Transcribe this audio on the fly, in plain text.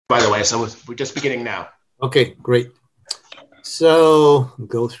by the way, so we're just beginning now. Okay, great. So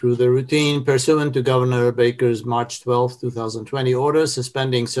go through the routine. Pursuant to Governor Baker's March 12, 2020 order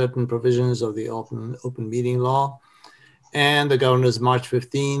suspending certain provisions of the open meeting law and the Governor's March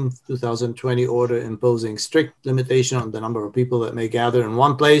 15, 2020 order imposing strict limitation on the number of people that may gather in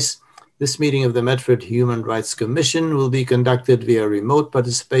one place, this meeting of the Medford Human Rights Commission will be conducted via remote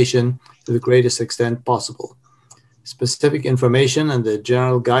participation to the greatest extent possible. Specific information and the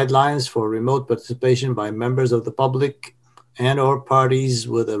general guidelines for remote participation by members of the public and or parties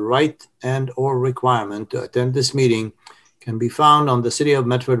with a right and or requirement to attend this meeting can be found on the City of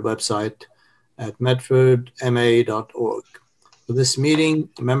Medford website at medfordma.org. For this meeting,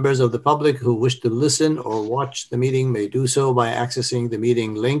 members of the public who wish to listen or watch the meeting may do so by accessing the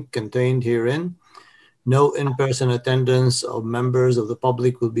meeting link contained herein. No in-person attendance of members of the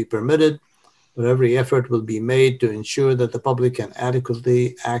public will be permitted, but every effort will be made to ensure that the public can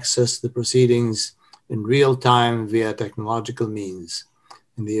adequately access the proceedings in real time via technological means.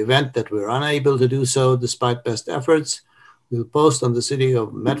 In the event that we're unable to do so, despite best efforts, we'll post on the City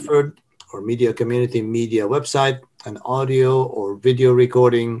of Medford or Media Community Media website an audio or video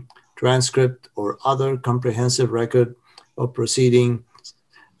recording, transcript, or other comprehensive record of proceeding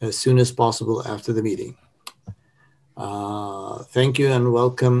as soon as possible after the meeting. Thank you and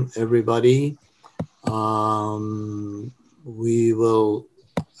welcome, everybody. We will,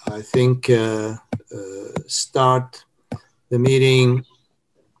 I think, start the meeting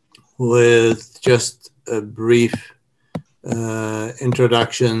with just a brief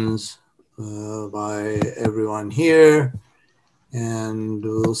introductions by everyone here, and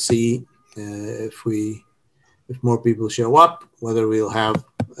we'll see if more people show up, whether we'll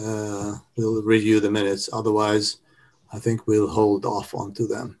review the minutes. Otherwise, I think we'll hold off onto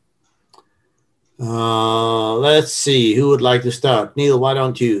them. Let's see, who would like to start? Neil, why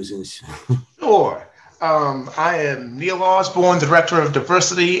don't you? Sure. I am Neil Osborne, Director of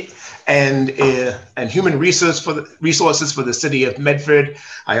Diversity and Human Resources for the City of Medford.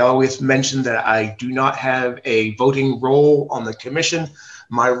 I always mention that I do not have a voting role on the commission.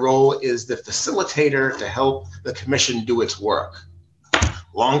 My role is the facilitator to help the commission do its work.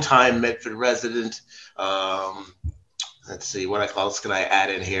 Longtime Medford resident. Let's see, what else can I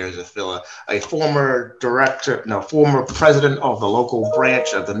add in here? Is a former former president of the local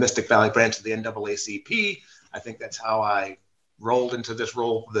branch of the Mystic Valley branch of the NAACP. I think that's how I rolled into this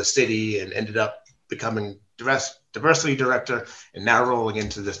role for the city and ended up becoming diversity director and now rolling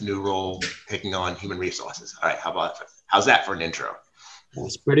into this new role, taking on human resources. All right, how's that for an intro?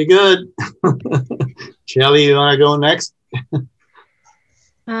 That's pretty good. Shelly, you want to go next?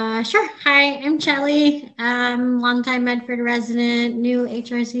 Sure. Hi, I'm Shelly. Longtime Medford resident, new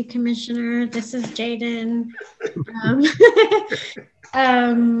HRC commissioner. This is Jaden.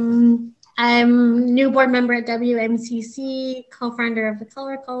 I'm new board member at WMCC, co-founder of the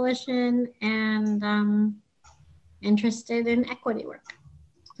Color Coalition, and interested in equity work.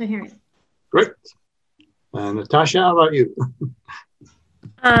 So here I am. Great. Natasha, how about you?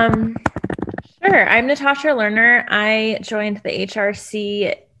 Sure. I'm Natasha Lerner. I joined the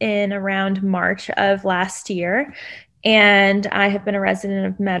HRC in around March of last year, and I have been a resident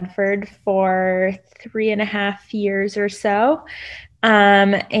of Medford for 3.5 years or so.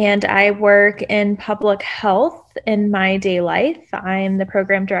 And I work in public health in my day life. I'm the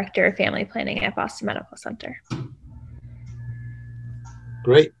program director of family planning at Boston Medical Center.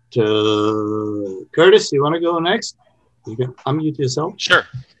 Great. Curtis, you want to go next? You can unmute yourself. Sure.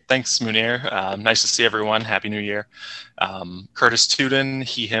 Thanks, Munir. Nice to see everyone. Happy New Year. Curtis Tudin,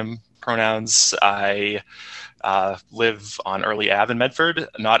 he, him pronouns. I live on Early Ave in Medford,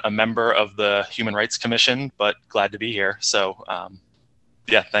 not a member of the Human Rights Commission, but glad to be here. So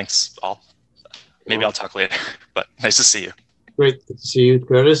yeah, thanks all. Maybe I'll talk later, but nice to see you. Great to see you,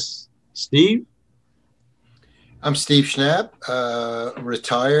 Curtis. Steve? I'm Steve Schnapp,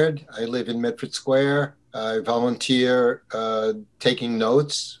 retired. I live in Medford Square. I volunteer taking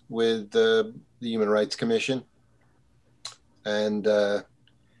notes with the Human Rights Commission. And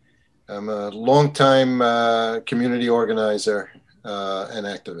I'm a longtime community organizer and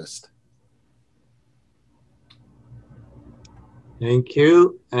activist. Thank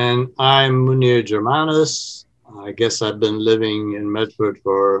you. And I'm Munir Germanus. I guess I've been living in Medford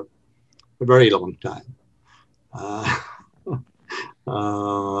for a very long time.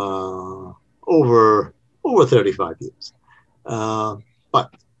 Over 35 years. But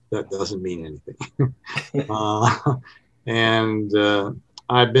that doesn't mean anything. And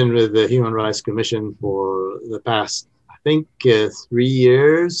I've been with the Human Rights Commission for the past, I think, 3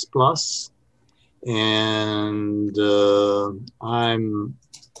 years plus. And I'm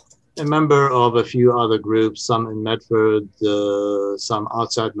a member of a few other groups, some in Medford, some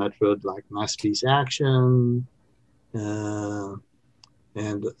outside Medford, like Mass Peace Action, and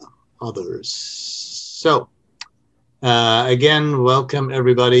others. So, again, welcome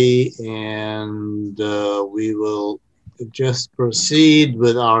everybody, and we will just proceed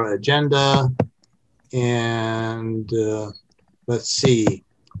with our agenda. And let's see,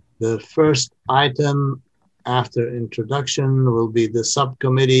 the first item after introduction will be the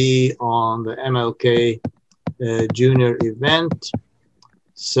subcommittee on the MLK Junior event.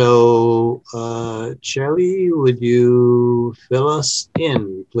 So, Shelley, would you fill us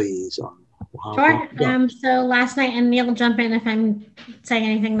in, please? Sure. So last night, and Neil, jump in if I'm saying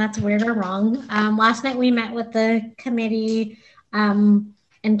anything that's weird or wrong. Last night we met with the committee, and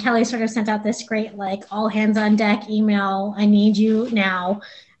Kelly sort of sent out this great, like, all hands on deck email. I need you now.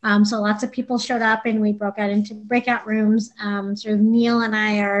 So lots of people showed up, and we broke out into breakout rooms. Sort of Neil and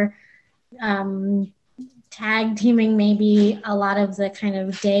I are tag teaming maybe a lot of the kind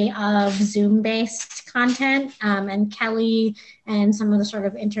of day of Zoom based content, and Kelly and some of the sort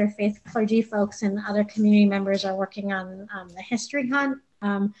of interfaith clergy folks and other community members are working on the history hunt.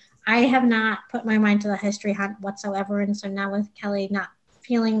 I have not put my mind to the history hunt whatsoever, and so now with Kelly not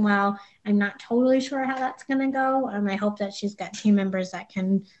feeling well, I'm not totally sure how that's going to go. I hope that she's got team members that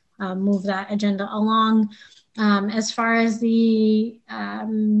can move that agenda along. As far as the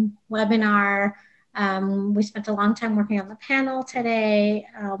webinar, we spent a long time working on the panel today.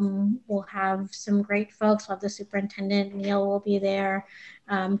 We'll have some great folks. We'll have the superintendent, Neil will be there,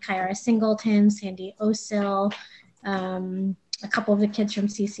 Kyra Singleton, Sandy Osil, a couple of the kids from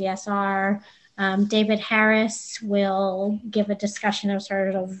CCSR. David Harris will give a discussion of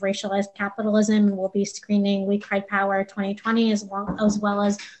sort of racialized capitalism. We'll be screening We Cried Power 2020 as well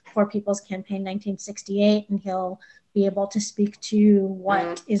as For People's Campaign 1968, and he'll be able to speak to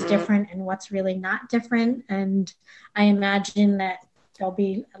what is different and what's really not different. And I imagine that there'll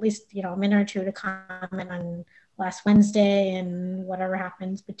be at least, a minute or two to comment on last Wednesday and whatever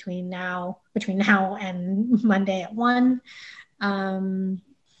happens between now and Monday at 1.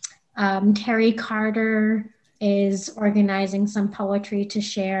 Terry Carter is organizing some poetry to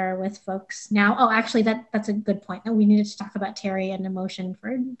share with folks now. Oh, actually, that's a good point. We needed to talk about Terry and the motion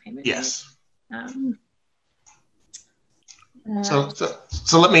for payment. Yes.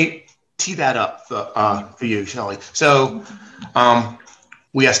 So let me tee that up for you, Shelley. So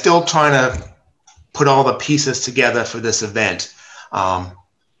we are still trying to put all the pieces together for this event.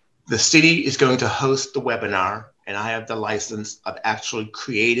 The city is going to host the webinar, and I have the license. I've actually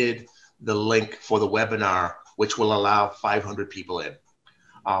created the link for the webinar, which will allow 500 people in.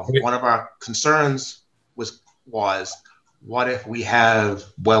 One of our concerns was what if we have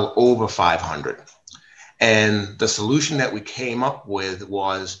well over 500? And the solution that we came up with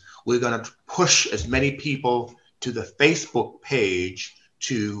was we're going to push as many people to the Facebook page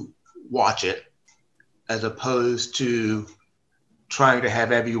to watch it, as opposed to trying to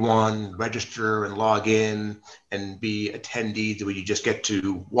have everyone register and log in and be attendees where you just get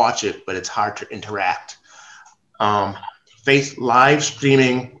to watch it, but it's hard to interact. Live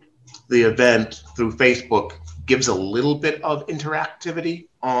streaming the event through Facebook gives a little bit of interactivity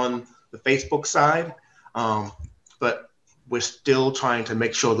on the Facebook side. But we're still trying to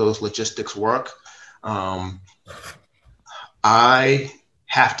make sure those logistics work. I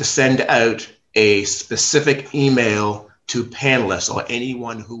have to send out a specific email to panelists or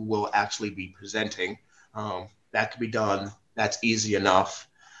anyone who will actually be presenting. That can be done. That's easy enough.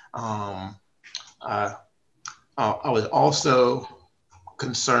 I was also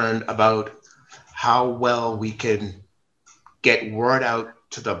concerned about how well we can get word out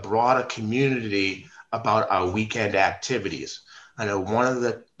to the broader community about our weekend activities. I know one of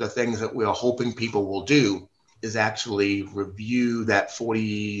the things that we're hoping people will do is actually review that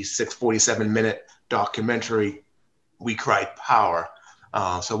 47 minute documentary, We Cried Power.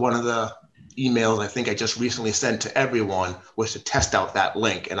 So one of the emails I think I just recently sent to everyone was to test out that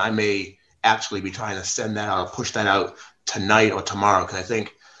link. And I may actually be trying to send that out or push that out tonight or tomorrow, because I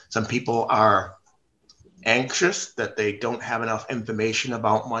think some people are anxious that they don't have enough information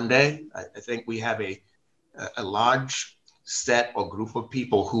about Monday. I think we have a large set or group of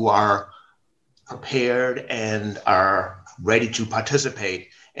people who are prepared and are ready to participate.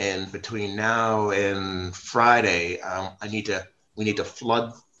 And between now and Friday, we need to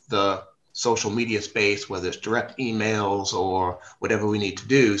flood the social media space, whether it's direct emails or whatever we need to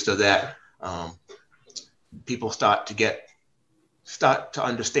do, so that people start to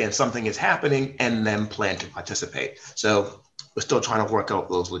understand something is happening and then plan to participate. So we're still trying to work out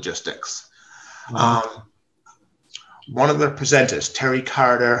those logistics. one of the presenters, Terry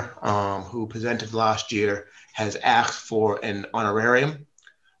Carter, who presented last year, has asked for an honorarium.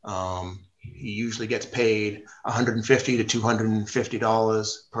 He usually gets paid $150 to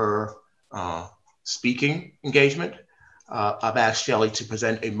 $250 per speaking engagement. I've asked Shelley to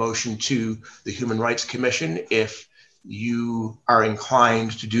present a motion to the Human Rights Commission. If you are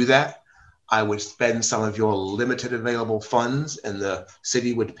inclined to do that, I would spend some of your limited available funds and the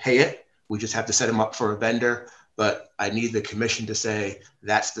city would pay it. We just have to set them up for a vendor, but I need the commission to say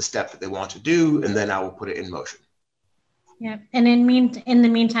that's the step that they want to do, and then I will put it in motion. Yeah, and in the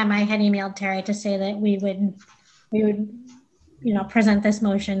meantime, I had emailed Terry to say that we would, present this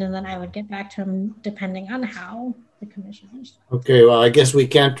motion, and then I would get back to him depending on how the commissioners. Okay, well, I guess we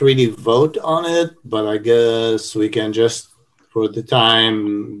can't really vote on it, but I guess we can just, for the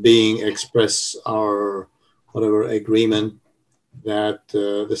time being, express our whatever agreement that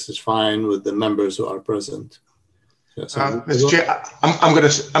this is fine with the members who are present. Mr. Chair, I'm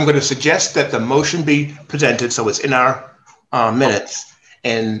going to suggest that the motion be presented so it's in our minutes,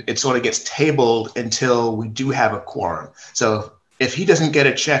 and it sort of gets tabled until we do have a quorum. So if he doesn't get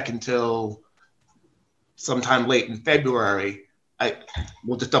a check until sometime late in February,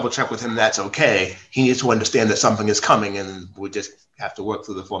 we'll just double check with him that's okay. He needs to understand that something is coming, and we just have to work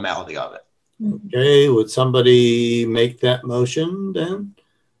through the formality of it. Okay, would somebody make that motion then?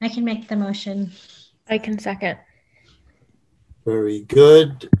 I can make the motion. I can second. Very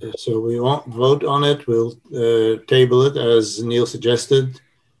good. So we won't vote on it. We'll table it as Neil suggested.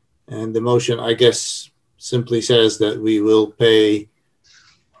 And the motion, I guess, simply says that we will pay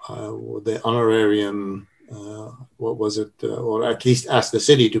the honorarium, what was it? Or at least ask the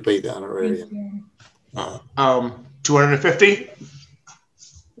city to pay the honorarium. 250?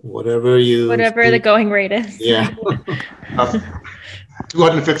 Whatever the going rate is. Yeah.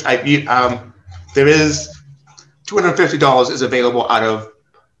 250. There is $250 is available out of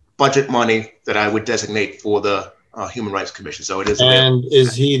budget money that I would designate for the Human Rights Commission. So it is. And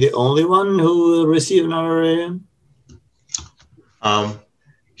is he the only one who will receive an honorarium?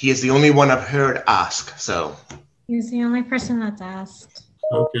 He is the only one I've heard ask. So he's the only person that's asked.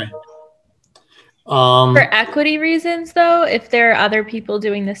 Okay. For equity reasons, though, if there are other people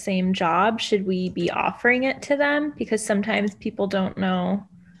doing the same job, should we be offering it to them? Because sometimes people don't know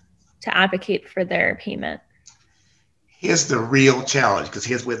to advocate for their payment. Here's the real challenge, because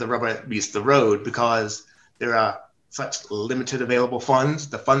here's where the rubber meets the road, because there are such limited available funds.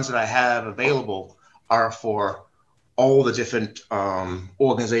 The funds that I have available are for all the different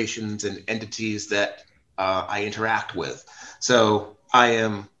organizations and entities that I interact with. So I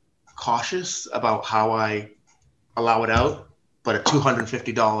am cautious about how I allow it out, but a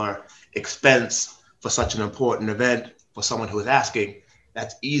 $250 expense for such an important event for someone who is asking,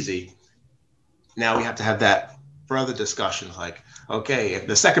 that's easy. Now we have to have that further discussion, like, okay, if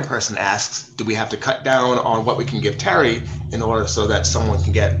the second person asks, do we have to cut down on what we can give Terry in order so that someone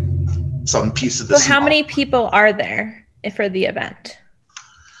can get some piece of this? So how many people are there for the event?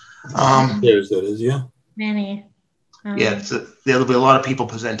 Yeah. Many. Yeah, there'll be a lot of people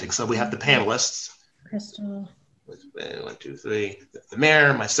presenting. So we have the panelists. Crystal. 1, 2, 3. The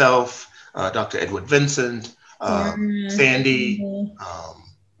mayor, myself, Dr. Edward Vincent, Sandy.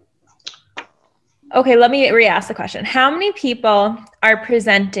 Okay, let me re-ask the question. How many people are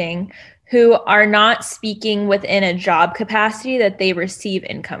presenting who are not speaking within a job capacity that they receive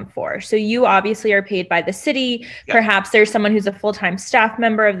income for? So you obviously are paid by the city. Yep. Perhaps there's someone who's a full-time staff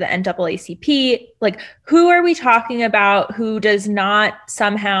member of the NAACP. Like, who are we talking about who does not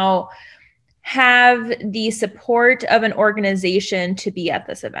somehow have the support of an organization to be at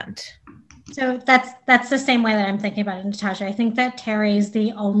this event? So that's the same way that I'm thinking about it, Natasha. I think that Terry is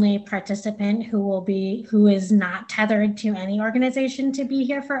the only participant who is not tethered to any organization to be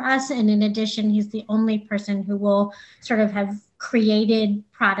here for us. And in addition, he's the only person who will sort of have created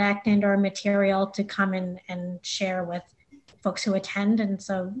product and or material to come and share with folks who attend. And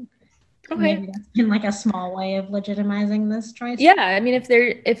so maybe that's been like a small way of legitimizing this choice. Yeah, I mean,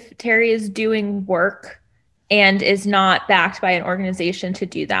 if Terry is doing work and is not backed by an organization to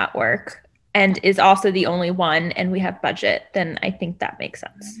do that work, and is also the only one, and we have budget, then I think that makes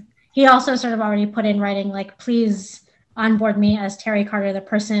sense. He also sort of already put in writing, like, please onboard me as Terry Carter, the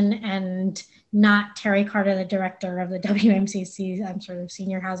person, and not Terry Carter, the director of the WMCC, sort of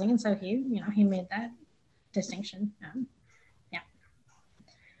senior housing. And so he made that distinction. Yeah.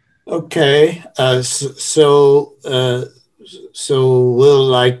 Okay. So will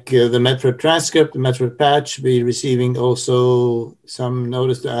the Medford transcript, the Medford patch be receiving also some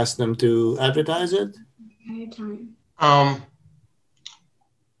notice to ask them to advertise it?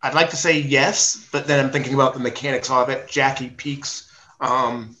 I'd like to say yes, but then I'm thinking about the mechanics of it. Jackie Peaks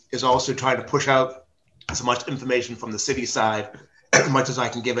is also trying to push out as much information from the city side as much as I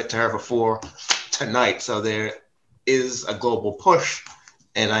can give it to her before tonight. So there is a global push,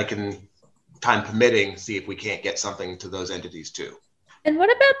 and I can, time permitting, see if we can't get something to those entities too. And what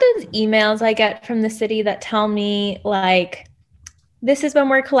about those emails I get from the city that tell me, like, this is when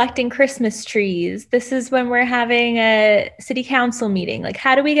we're collecting Christmas trees, this is when we're having a city council meeting? Like,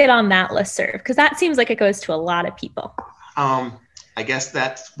 how do we get on that listserv? Because that seems like it goes to a lot of people. I guess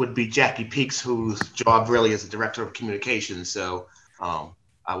that would be Jackie Peaks, whose job really is the director of communications. So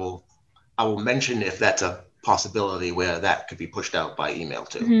I will mention if that's a possibility where that could be pushed out by email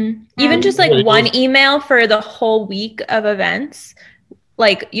too. Mm-hmm. Even just like one email for the whole week of events.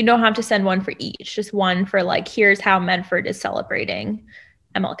 Like, you don't have to send one for each, just one for like, here's how Medford is celebrating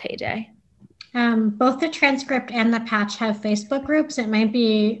MLK Day. Both the transcript and the patch have Facebook groups. It might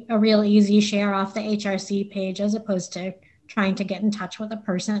be a real easy share off the HRC page as opposed to trying to get in touch with a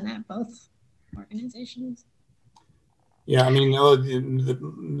person at both organizations. Yeah, I mean,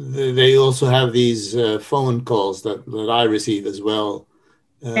 they also have these phone calls that I receive as well.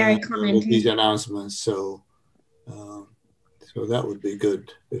 Very common. With these announcements. So that would be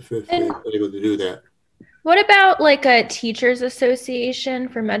good if they're able to do that. What about like a teachers association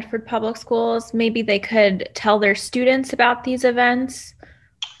for Medford Public Schools? Maybe they could tell their students about these events.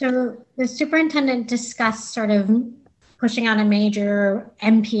 So the superintendent discussed sort of pushing out a major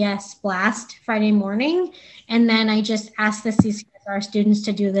MPS blast Friday morning. And then I just asked the CCSR students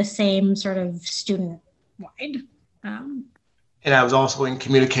to do the same sort of student-wide. And I was also in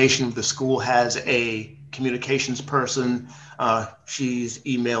communication. The school has a communications person. She's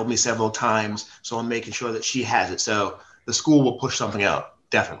emailed me several times, so I'm making sure that she has it. So the school will push something out,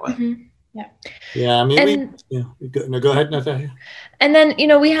 definitely. Mm-hmm. Yeah, I mean, go ahead, Natasha. And then,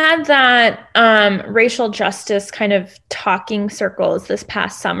 we had that racial justice kind of talking circles this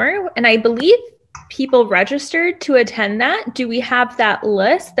past summer, and I believe people registered to attend that. Do we have that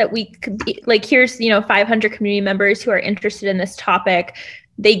list that we could be like, here's, 500 community members who are interested in this topic.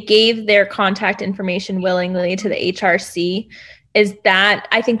 They gave their contact information willingly to the HRC.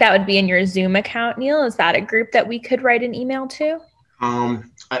 I think that would be in your Zoom account, Neil. Is that a group that we could write an email to?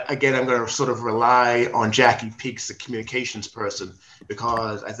 Again, I'm going to sort of rely on Jackie Peaks, the communications person,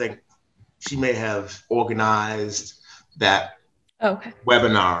 because I think she may have organized that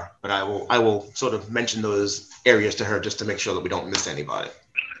webinar, but I will sort of mention those areas to her just to make sure that we don't miss anybody.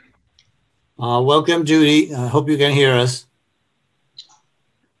 Welcome, Judy. I hope you can hear us.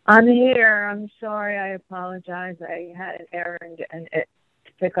 I'm here. I'm sorry. I apologize. I had an errand and to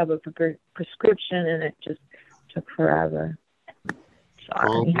pick up a prescription, and it just took forever. Sorry.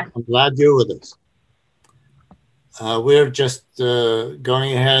 Well, I'm glad you're with us. We're just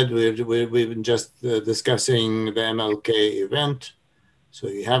going ahead. We've been just discussing the MLK event, so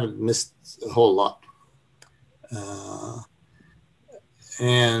you haven't missed a whole lot.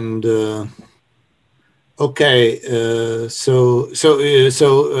 Okay. So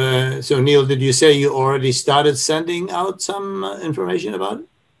Neil, did you say you already started sending out some information about it?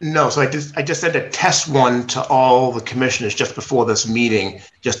 No, so I just sent a test one to all the commissioners just before this meeting,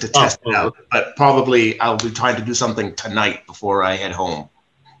 just to test it out. But probably I'll be trying to do something tonight before I head home.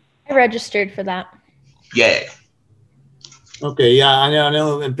 I registered for that. Yay. Okay, yeah, I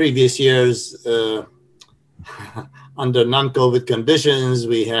know in previous years, under non-COVID conditions,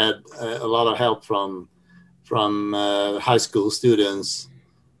 we had a lot of help from high school students.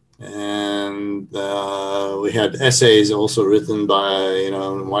 And we had essays also written by,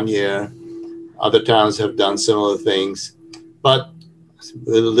 1 year. Other towns have done similar things, but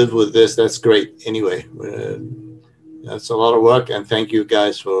we'll live with this. That's great. Anyway, that's a lot of work, and thank you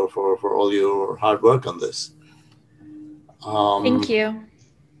guys for all your hard work on this. Thank you.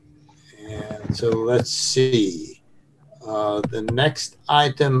 And so let's see. The next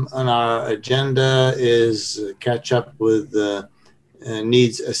item on our agenda is catch up with the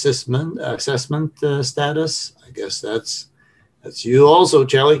needs assessment status. I guess that's you also,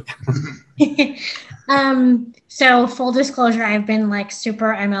 Chelly. So full disclosure, I've been like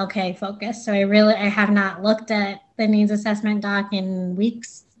super MLK focused. So I have not looked at the needs assessment doc in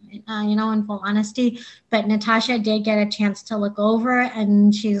weeks, in full honesty. But Natasha did get a chance to look over,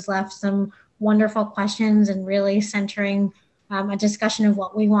 and she's left some wonderful questions and really centering a discussion of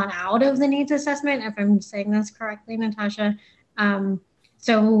what we want out of the needs assessment, if I'm saying this correctly, Natasha.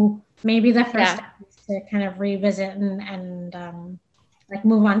 So maybe the first step is to kind of revisit and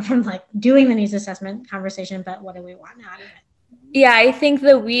move on from doing the needs assessment conversation, but what do we want out of it? Yeah, I think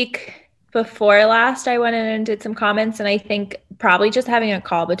the week before last, I went in and did some comments, and I think probably just having a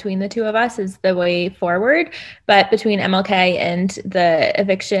call between the two of us is the way forward. But between MLK and the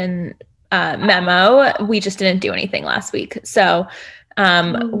eviction memo, we just didn't do anything last week. So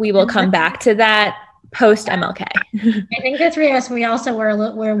we will come back to that post MLK. I think the three of us, we also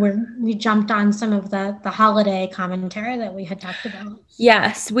we jumped on some of the holiday commentary that we had talked about.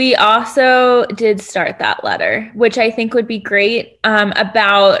 Yes, we also did start that letter, which I think would be great,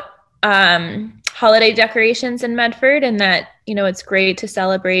 about holiday decorations in Medford, and that, you know, it's great to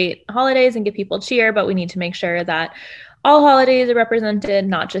celebrate holidays and give people cheer, but we need to make sure that all holidays are represented,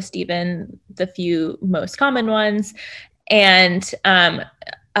 not just even the few most common ones. And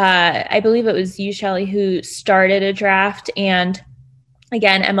I believe it was you, Shelley, who started a draft, and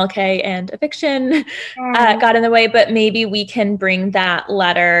again, MLK and eviction got in the way, but maybe we can bring that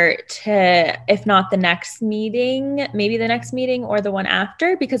letter to, if not the next meeting, maybe the next meeting or the one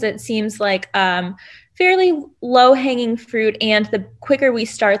after, because it seems like fairly low-hanging fruit, and the quicker we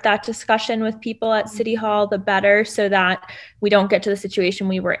start that discussion with people at City Hall, the better, so that we don't get to the situation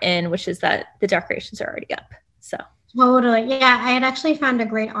we were in, which is that the decorations are already up. So totally. Yeah, I had actually found a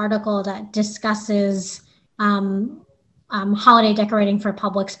great article that discusses holiday decorating for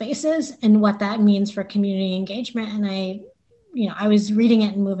public spaces and what that means for community engagement. And I was reading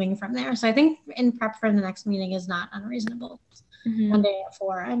it and moving from there. So I think in prep for the next meeting is not unreasonable. Monday at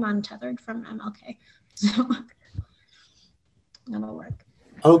 4, I'm untethered from MLK. So that'll work.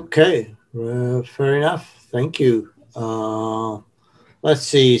 Okay, fair enough. Thank you. Let's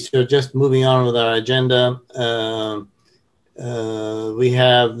see. So just moving on with our agenda. We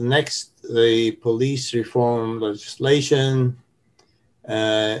have next the police reform legislation,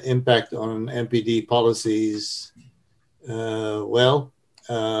 impact on MPD policies.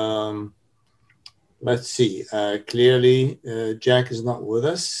 Let's see. Clearly, Jack is not with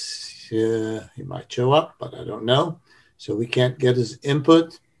us. He might show up, but I don't know. So we can't get his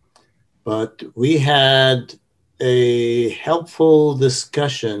input. But we had a helpful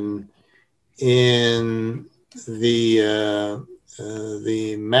discussion in the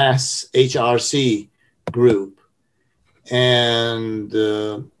Mass HRC group, and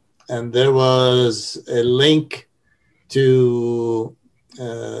there was a link to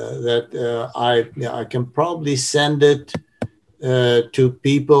that I can probably send it to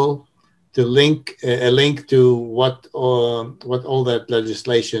people to link a link to what all that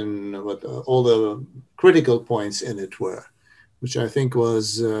legislation, what all the critical points in it were, which I think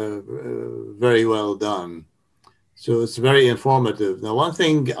was very well done. So it's very informative. Now, one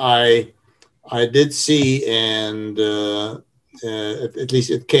thing I did see, and at least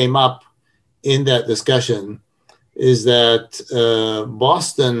it came up in that discussion, is that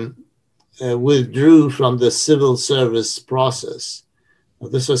Boston withdrew from the civil service process.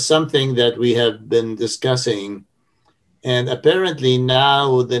 This was something that we have been discussing, and apparently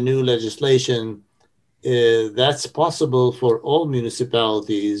now with the new legislation, that's possible for all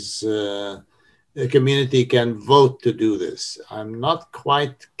municipalities. A community can vote to do this. I'm not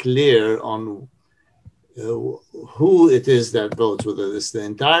quite clear on who it is that votes, whether it's the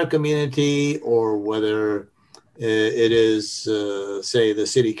entire community or whether it is, say, the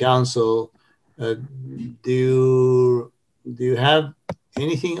city council. Do you have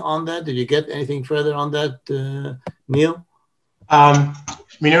anything on that? Did you get anything further on that, Neil?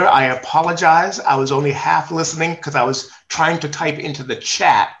 Munir, I apologize. I was only half listening because I was trying to type into the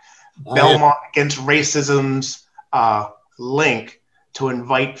chat Belmont Against Racism's link to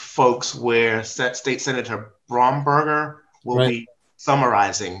invite folks where State Senator Bromberger will be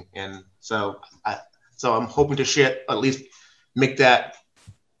summarizing. And so I'm hoping to share, at least make that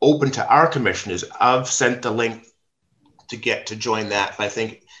open to our commissioners. I've sent the link to join that. But I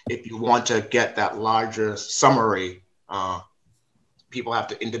think if you want to get that larger summary, people have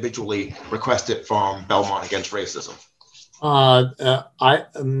to individually request it from Belmont Against Racism.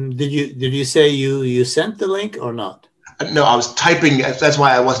 Did you say you sent the link or not? No, I was typing. That's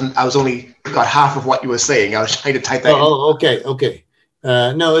why I was only got half of what you were saying. I was trying to type that. Oh, okay.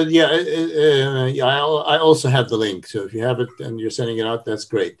 No, yeah, I also have the link. So if you have it and you're sending it out, that's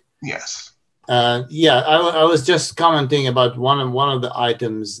great. Yes. I was just commenting about one of the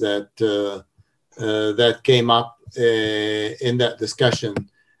items that that came up in that discussion,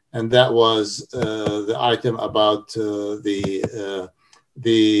 and that was the item about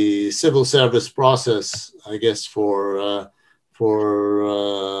the civil service process, I guess, for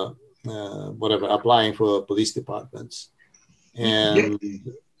whatever, applying for police departments. And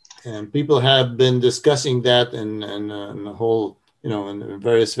people have been discussing that in a whole, in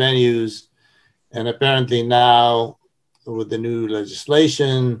various venues. And apparently now with the new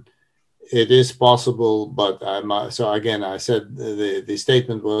legislation, it is possible, but so again, I said the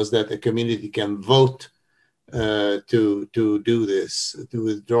statement was that the community can vote to do this, to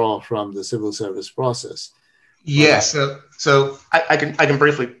withdraw from the civil service process. Yes. So I can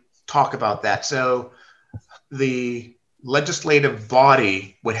briefly talk about that. So the legislative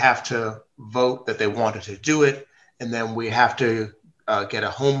body would have to vote that they wanted to do it, and then we have to get a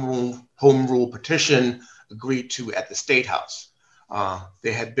home rule petition agreed to at the State House.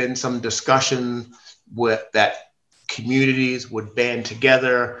 There had been some discussion that communities would band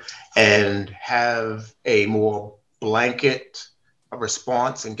together and have a more blanket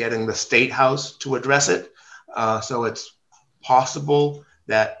response in getting the State House to address it. So it's possible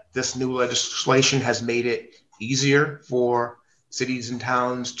that this new legislation has made it easier for cities and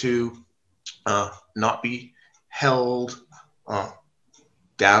towns to not be held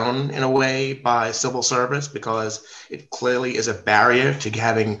down in a way by civil service, because it clearly is a barrier to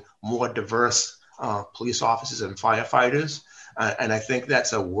having more diverse police officers and firefighters. And I think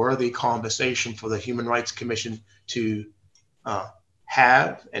that's a worthy conversation for the Human Rights Commission to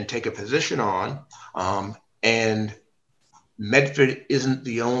have and take a position on. And Medford isn't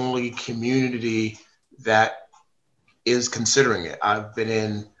the only community that is considering it. I've been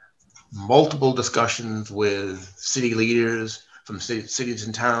in multiple discussions with city leaders from cities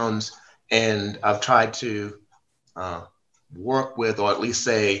and towns, and I've tried to work with, or at least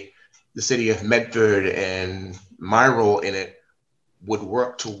say, the city of Medford and my role in it would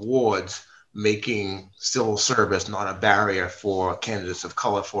work towards making civil service not a barrier for candidates of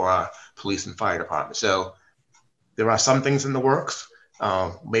color for our police and fire department. So there are some things in the works.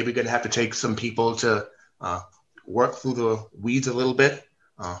 Maybe going to have to take some people to work through the weeds a little bit,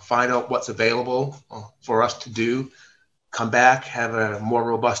 find out what's available for us to do, come back, have a more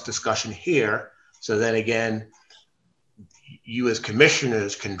robust discussion here. So then again, you as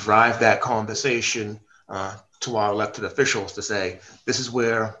commissioners can drive that conversation to our elected officials to say, this is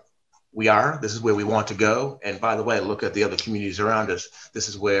where we are, this is where we want to go. And by the way, look at the other communities around us. This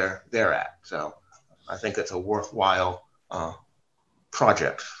is where they're at. So I think it's a worthwhile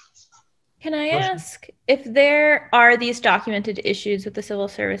project. Can I ask if there are these documented issues with the civil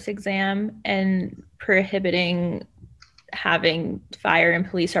service exam and prohibiting having fire and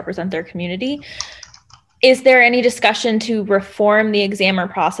police represent their community? Is there any discussion to reform the examiner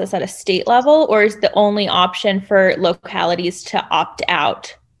process at a state level, or is the only option for localities to opt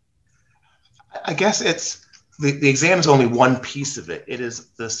out? I guess it's the exam is only one piece of it. It is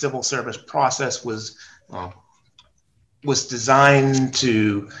the civil service process was designed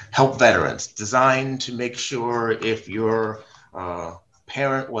to help veterans, designed to make sure if your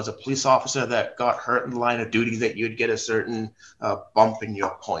parent was a police officer that got hurt in the line of duty, that you'd get a certain bump in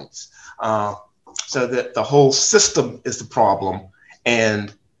your points. So that the whole system is the problem,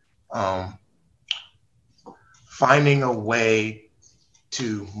 and finding a way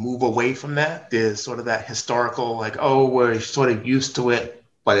to move away from that. There's sort of that historical, like, oh, we're sort of used to it,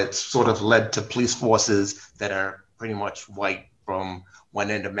 but it's sort of led to police forces that are pretty much white from one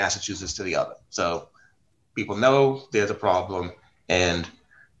end of Massachusetts to the other. So people know there's a problem, and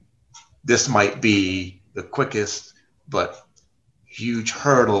this might be the quickest but huge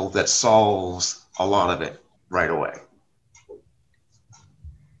hurdle that solves a lot of it right away.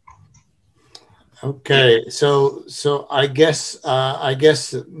 Okay, so I guess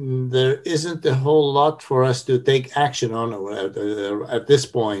there isn't a whole lot for us to take action on at this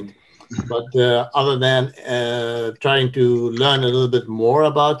point, but other than trying to learn a little bit more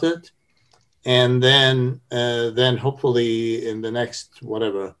about it, and then hopefully in the next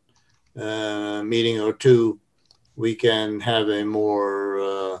meeting or two, we can have a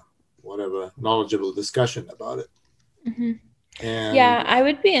more knowledgeable discussion about it. Mm-hmm. And yeah, I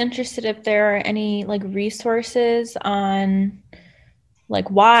would be interested if there are any resources on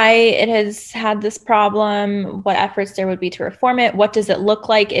why it has had this problem, what efforts there would be to reform it, what does it look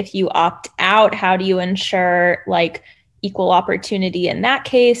like if you opt out, how do you ensure equal opportunity in that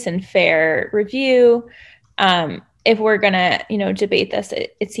case and fair review. If we're gonna debate this,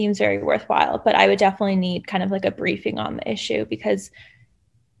 it seems very worthwhile, but I would definitely need kind of a briefing on the issue, because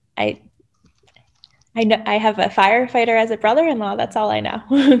I know I have a firefighter as a brother-in-law. That's all I know.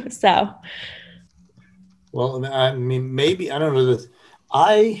 So, well, I mean, maybe I don't know that.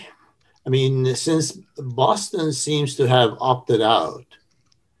 I mean, since Boston seems to have opted out,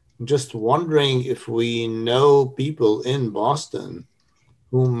 I'm just wondering if we know people in Boston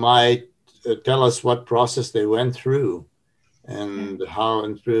who might tell us what process they went through and how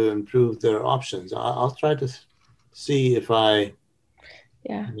improve their options. I'll try to see if I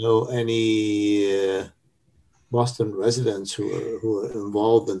know any Boston residents who are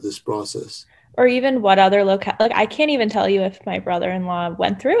involved in this process. Or even what other locale, like I can't even tell you if my brother-in-law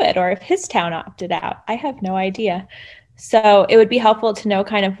went through it or if his town opted out. I have no idea. So it would be helpful to know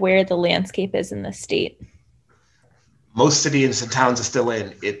kind of where the landscape is in the state. Most cities and towns are still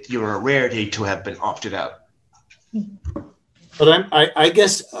in. You're a rarity to have been opted out. But I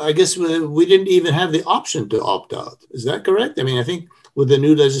guess we didn't even have the option to opt out. Is that correct? I mean, I think with the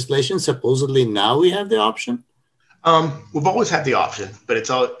new legislation, supposedly now we have the option. We've always had the option, but it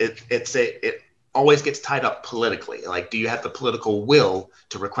always gets tied up politically. Like, do you have the political will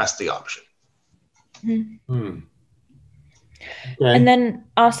to request the option? Okay. And then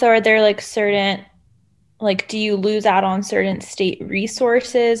also, are there like certain, like, do you lose out on certain state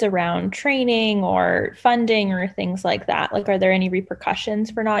resources around training or funding or things like that? Like, are there any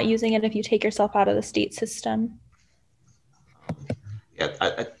repercussions for not using it if you take yourself out of the state system?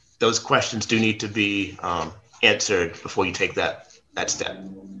 Yeah, those questions do need to be answered before you take that step.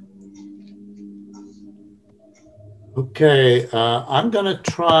 Okay, I'm gonna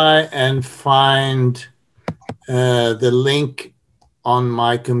try and find the link on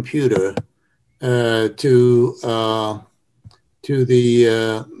my computer to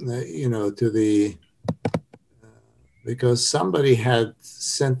the because somebody had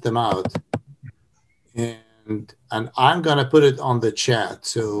sent them out, and I'm gonna put it on the chat.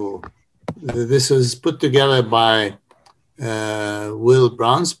 So this was put together by Will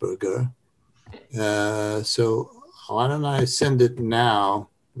Brownsberger. So why don't I send it now?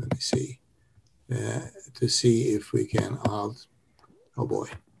 Let me see, to see if we can. Oh boy,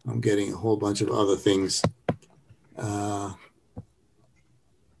 I'm getting a whole bunch of other things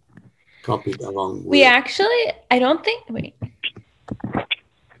copied along with. I don't think, wait.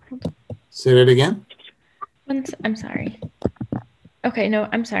 Say that again? I'm sorry. Okay, no,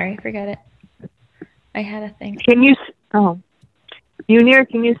 I'm sorry, forget it. I had a thing. Munir,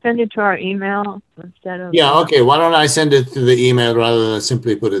 can you send it to our email instead of? Yeah, okay. Why don't I send it to the email rather than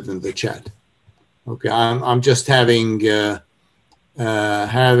simply put it in the chat? Okay, I'm just having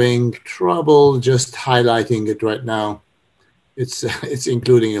trouble just highlighting it right now. It's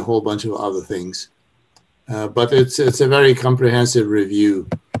including a whole bunch of other things, but it's a very comprehensive review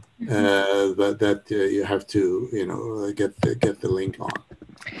that you have to get the link on.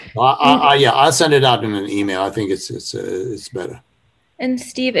 I'll send it out in an email. I think it's better. And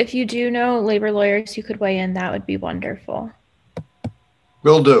Steve, if you do know labor lawyers who could weigh in, that would be wonderful.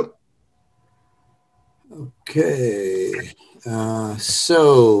 Will do. Okay,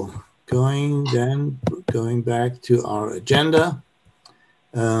 so going back to our agenda,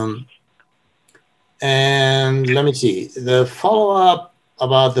 and let me see the follow-up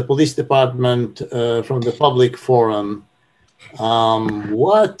about the police department from the public forum.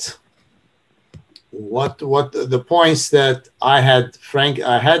 What the points that I had, Frank,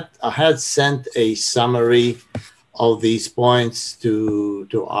 I had sent a summary of these points to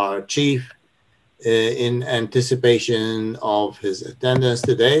our chief in anticipation of his attendance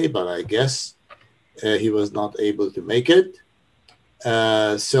today, but I guess he was not able to make it.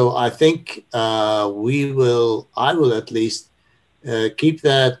 So I think I will at least keep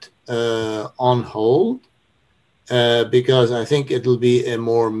that on hold. Because I think it'll be a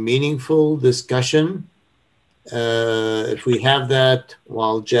more meaningful discussion if we have that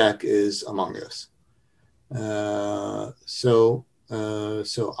while Jack is among us. So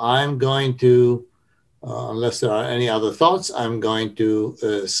I'm going to, unless there are any other thoughts, I'm going to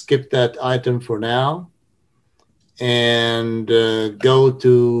skip that item for now and go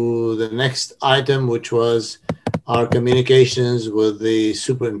to the next item, which was our communications with the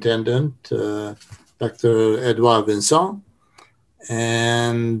superintendent, Dr. Edouard Vincent.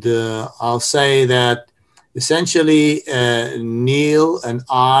 And I'll say that essentially Neil and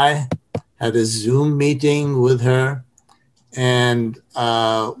I had a Zoom meeting with her, and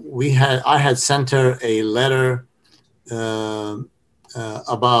I had sent her a letter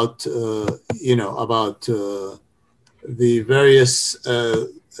about the various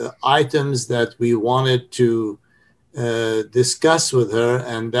items that we wanted to discuss with her,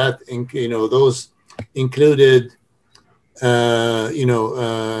 and that those included,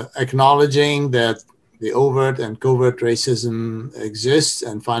 acknowledging that the overt and covert racism exists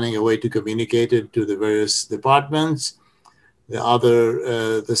and finding a way to communicate it to the various departments.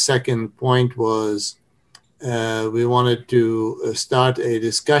 The second point was we wanted to start a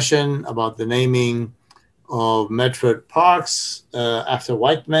discussion about the naming of Medford parks after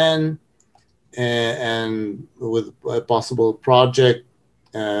white men, and with a possible project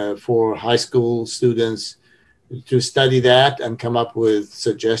for high school students to study that and come up with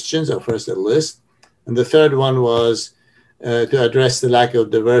suggestions, or first a list, And the third one was to address the lack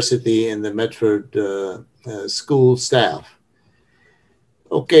of diversity in the Medford school staff.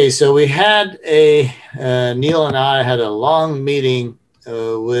 Okay, so we had Neil and I had a long meeting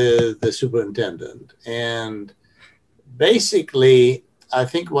with the superintendent, and basically, I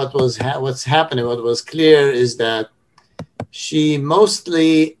think what was clear is that she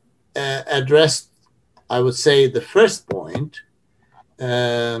mostly addressed, I would say, the first point,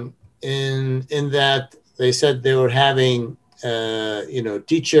 in that they said they were having,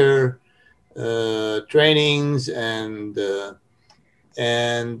 teacher trainings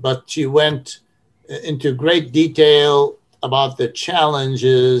but she went into great detail about the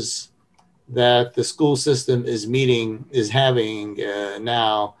challenges that the school system is having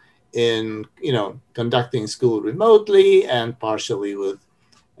now in, conducting school remotely and partially with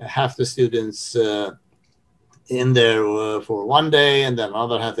half the students in there for one day and then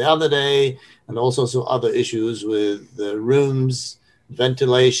another half the other day, and also some other issues with the rooms,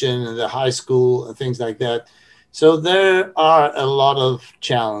 ventilation in the high school and things like that. So there are a lot of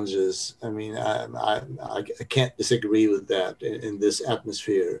challenges. I mean, I can't disagree with that in this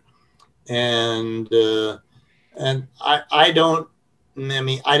atmosphere. And I don't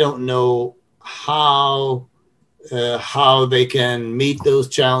know how they can meet those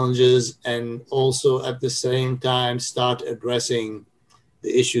challenges and also at the same time start addressing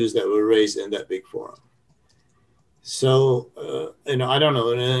the issues that were raised in that big forum. So, I don't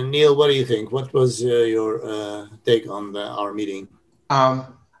know. Neil, what do you think? What was your take on our meeting?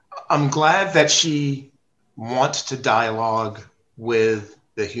 I'm glad that she wants to dialogue with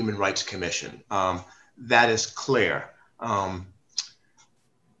the Human Rights Commission. That is clear.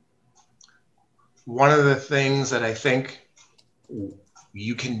 One of the things that I think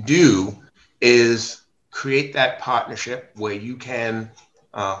you can do is create that partnership where you can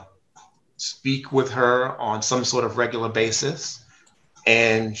speak with her on some sort of regular basis,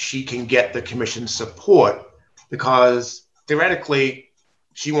 and she can get the commission's support, because theoretically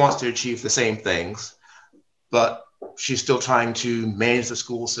she wants to achieve the same things, but she's still trying to manage the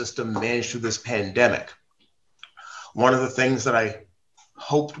school system, manage through this pandemic. One of the things that I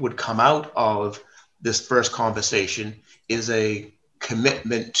hoped would come out of this first conversation is a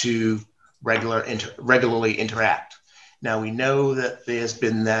commitment to regularly interact. Now, we know that there's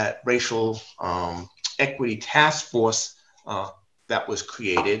been that racial equity task force that was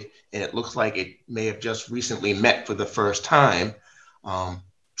created, and it looks like it may have just recently met for the first time,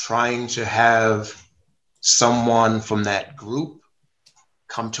 trying to have someone from that group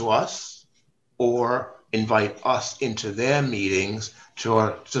come to us or invite us into their meetings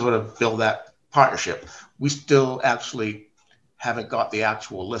to sort of build that partnership. We still actually haven't got the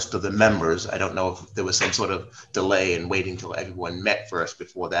actual list of the members. I don't know if there was some sort of delay in waiting till everyone met first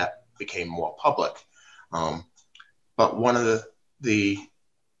before that became more public. But one of the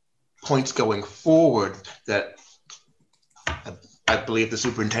points going forward that I believe the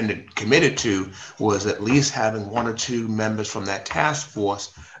superintendent committed to was at least having one or two members from that task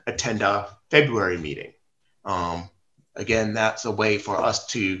force attend our February meeting. Again, that's a way for us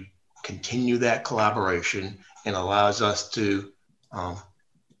to continue that collaboration and allows us to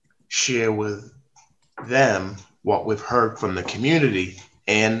share with them what we've heard from the community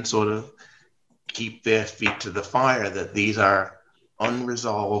and sort of keep their feet to the fire that these are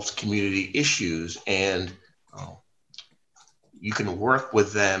unresolved community issues, and you can work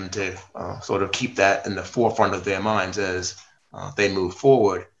with them to sort of keep that in the forefront of their minds as they move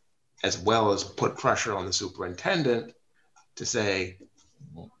forward, as well as put pressure on the superintendent to say,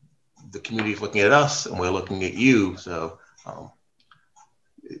 the community is looking at us and we're looking at you. So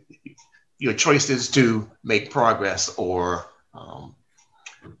your choice is to make progress or,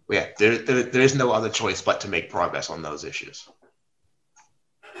 there is no other choice but to make progress on those issues.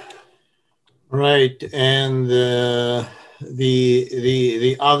 Right. And the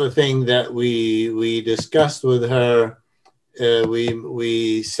other thing that we discussed with her,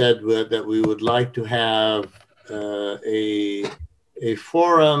 we said that we would like to have a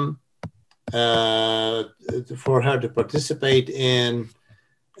forum for her to participate in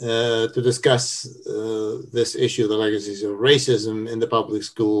to discuss this issue, the legacies of racism in the public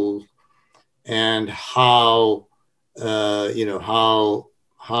school, and how we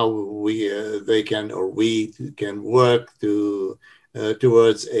can work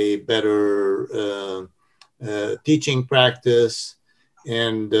towards a better teaching practice.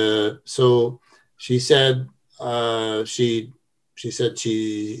 And so she said she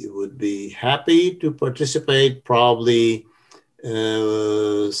would be happy to participate probably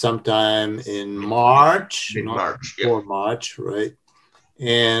sometime in March, March, before March, right?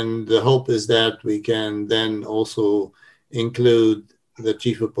 And the hope is that we can then also include the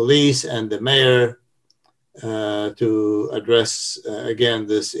chief of police and the mayor to address, again,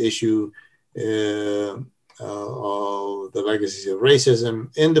 this issue of the legacies of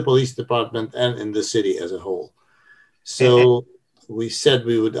racism in the police department and in the city as a whole. So we said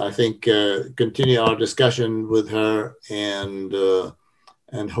we would, I think, continue our discussion with her and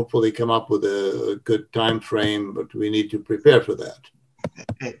hopefully come up with a good time frame, but we need to prepare for that.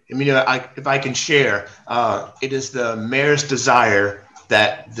 If I can share, it is the mayor's desire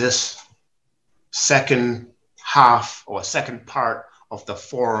that this second half or second part of the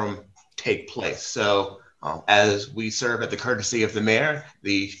forum take place. So as we serve at the courtesy of the mayor,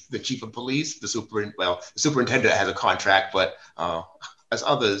 the chief of police, the superintendent has a contract, but as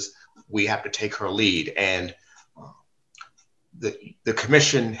others, we have to take her lead. And the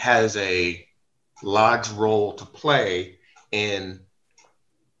commission has a large role to play in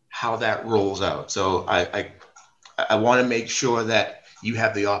how that rolls out. So I want to make sure that you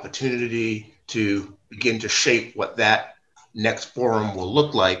have the opportunity to begin to shape what that next forum will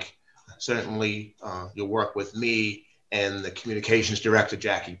look like. Certainly, you'll work with me and the communications director,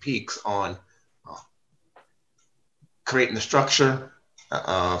 Jackie Peaks, on creating the structure,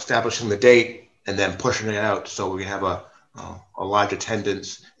 establishing the date, and then pushing it out so we can have a large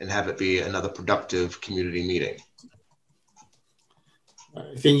attendance and have it be another productive community meeting.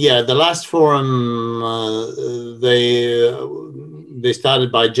 I think, yeah, the last forum, they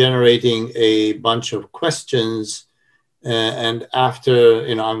started by generating a bunch of questions, and after,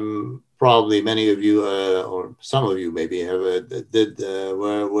 I'm probably many of you or some of you maybe were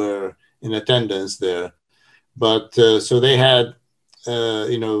in attendance there, but so they had,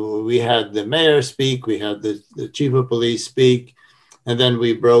 we had the mayor speak, we had the chief of police speak, and then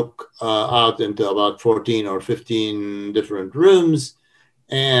we broke out into about 14 or 15 different rooms.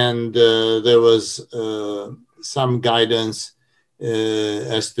 And there was some guidance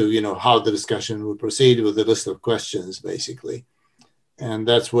as to, how the discussion would proceed with a list of questions, basically. And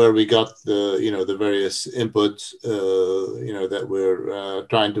that's where we got the, the various inputs, that we're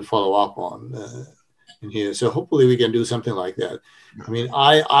trying to follow up on in here. So hopefully we can do something like that. I mean,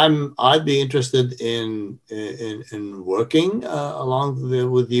 I'd be interested in working along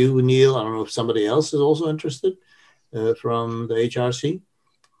with you, Neil. I don't know if somebody else is also interested from the HRC.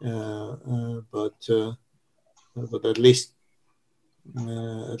 But at least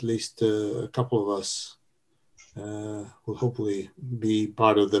a couple of us will hopefully be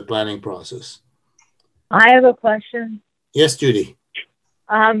part of the planning process. I have a question. Yes, Judy.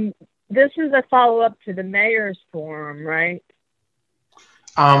 This is a follow-up to the mayor's forum, right?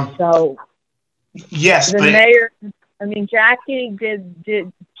 So yes, the but mayor. I mean, Jackie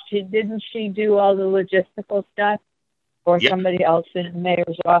didn't she do all the logistical stuff? Or yep. Somebody else in the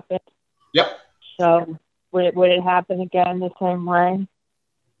mayor's office. Yep. So would it happen again the same way?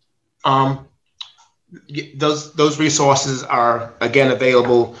 Those resources are again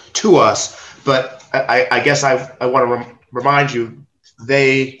available to us, but I guess I want to remind you,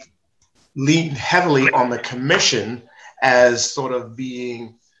 they lean heavily on the commission as sort of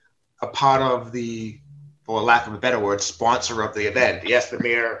being a part of the, for lack of a better word, sponsor of the event. Yes, the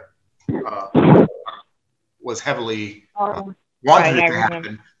mayor was heavily wanted it to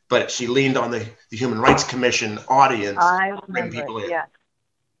happen, but she leaned on the Human Rights Commission audience to bring people in. Yes.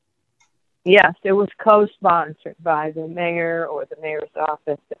 Yes, it was co-sponsored by the mayor or the mayor's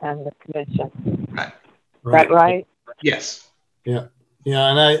office and the commission. Right. Is that right? Yes. Yeah.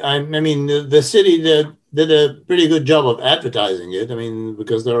 Yeah, and I mean, the city did a pretty good job of advertising it. I mean,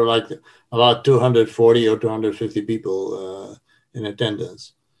 because there were like about 240 or 250 people in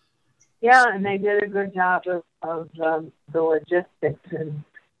attendance. Yeah, and they did a good job of the logistics, and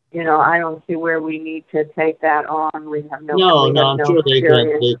I don't see where we need to take that on. We have no. I'm sure they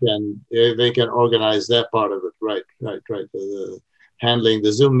can organize that part of it. Right. Handling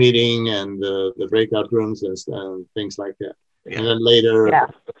the Zoom meeting and the breakout rooms and things like that. Yeah. And then later,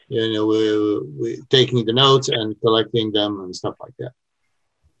 we're taking the notes and collecting them and stuff like that.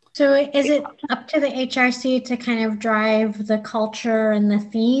 So is it up to the HRC to kind of drive the culture and the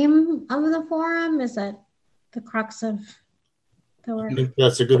theme of the forum? Is that the crux of the work? I think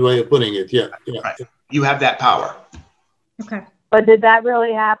that's a good way of putting it. Yeah. Right. You have that power. Okay. But did that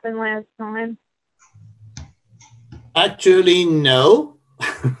really happen last time? Actually, no.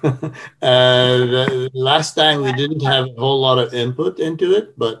 The last time we didn't have a whole lot of input into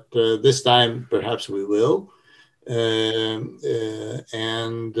it, but this time perhaps we will. Again,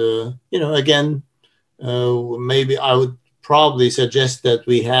 maybe I would probably suggest that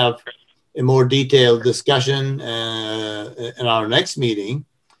we have a more detailed discussion in our next meeting,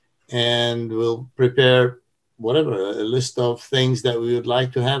 and we'll prepare whatever, a list of things that we would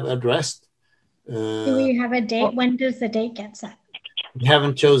like to have addressed. Do we have a date? When does the date get set? We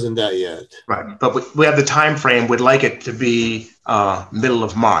haven't chosen that yet. Right, but we have the time frame. We'd like it to be middle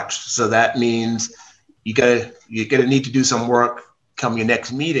of March. So that means you're gonna need to do some work come your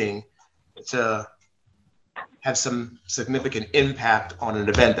next meeting to have some significant impact on an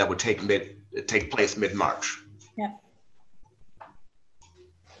event that would take place mid-March. Yeah.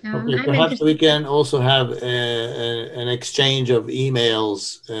 Okay, perhaps we can also have an exchange of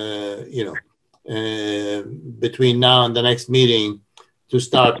emails, between now and the next meeting to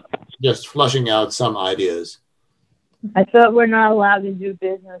start just flushing out some ideas. I thought we're not allowed to do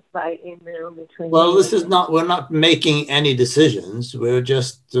business by email between. Well, we're not making any decisions. We're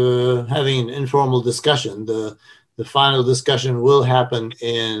just having an informal discussion. The final discussion will happen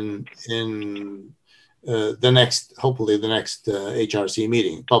in hopefully the next HRC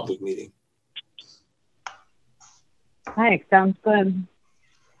meeting, public meeting. Hi, sounds good.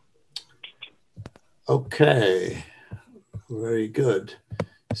 Okay, very good.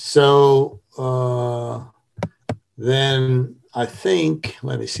 So then I think,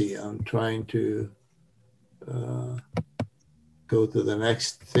 let me see, I'm trying to go to the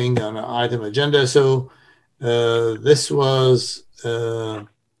next thing on the item agenda. So this was the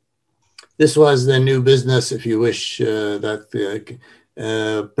new business, if you wish, that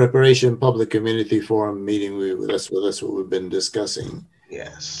preparation public community forum meeting. That's what we've been discussing.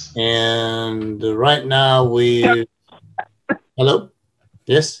 Yes. And right now hello?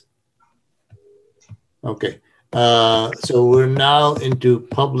 Yes? Okay. So we're now into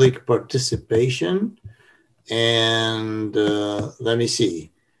public participation, and let me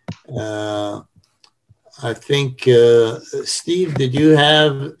see. I think, Steve, did you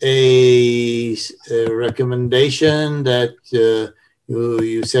have a recommendation that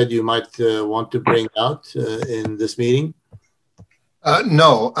you said you might want to bring out in this meeting?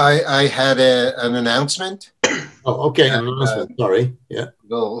 No, I had an announcement. Oh, okay, an announcement. Sorry. Yeah.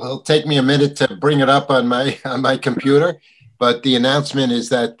 It'll take me a minute to bring it up on my computer, but the announcement is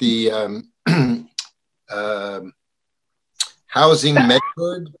that the Housing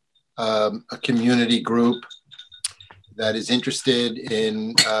Medford, a community group that is interested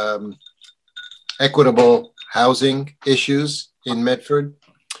in equitable housing issues in Medford,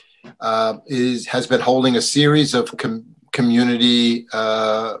 has been holding a series of community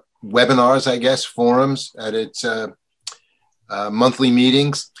webinars, I guess, forums at its monthly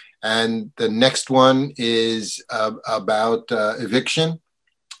meetings. And the next one is about eviction.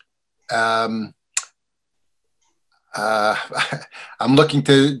 I'm looking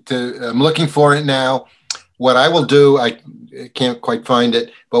for it now. What I will do, I can't quite find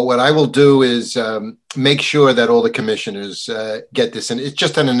it, but what I will do is make sure that all the commissioners get this. And it's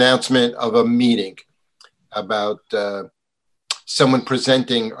just an announcement of a meeting about someone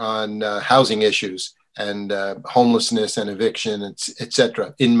presenting on housing issues and homelessness and eviction, et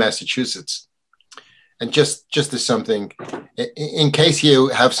cetera, in Massachusetts. And just as something, in case you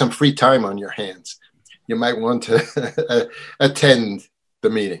have some free time on your hands, you might want to attend the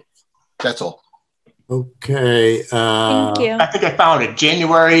meeting. That's all. Okay. Thank you. I think I found it.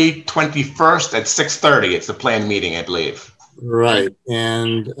 January 21st at 6:30. It's the planned meeting, I believe. Right.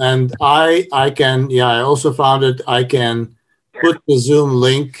 And I also found it. I can put the Zoom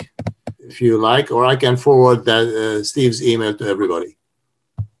link if you like, or I can forward that Steve's email to everybody.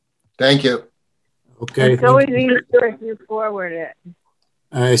 Thank you. Okay. It's always easier if you forward it.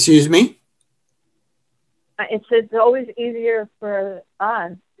 Excuse me? It's always easier for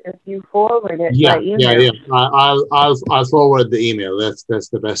us if you forward it. Yeah, by email. yeah. I'll forward the email. That's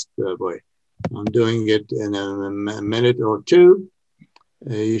the best way. I'm doing it in a minute or two.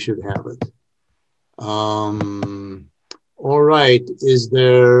 You should have it. All right. Is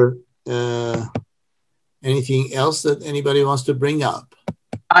there anything else that anybody wants to bring up?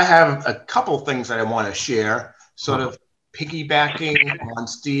 I have a couple things that I want to share, sort of piggybacking on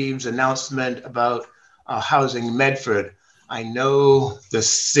Steve's announcement about Housing Medford. I know the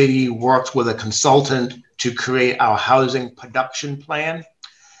city worked with a consultant to create our housing production plan.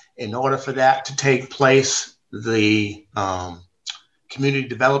 In order for that to take place, the Community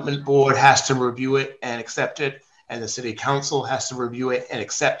Development Board has to review it and accept it, and the City Council has to review it and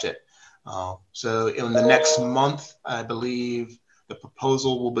accept it. So in the next month, I believe the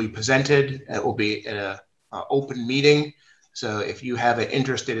proposal will be presented. It will be in an open meeting. So if you have an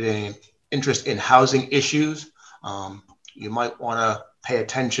interest in housing issues, you might want to pay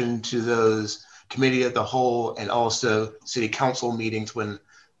attention to those committee of the whole and also City Council meetings when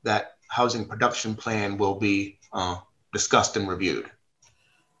that housing production plan will be discussed and reviewed.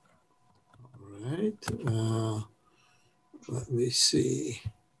 All right. Let me see.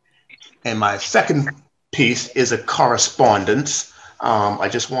 And my second piece is a correspondence. I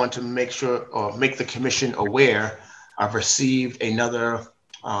just want to make sure or make the commission aware I've received another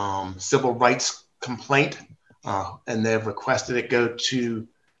civil rights complaint, and they've requested it go to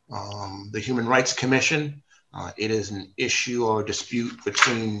the Human Rights Commission. It is an issue or dispute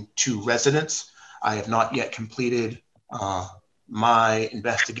between two residents. I have not yet completed my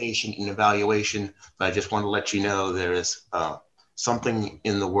investigation and evaluation, but I just want to let you know there is something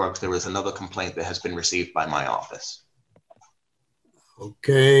in the works. There is another complaint that has been received by my office.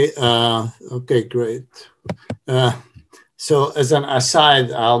 Okay. Okay, great. So as an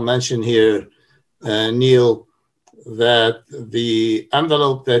aside, I'll mention here, Neil, that the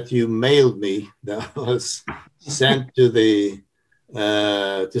envelope that you mailed me that was sent to the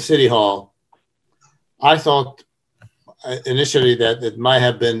to City Hall, I thought initially that it might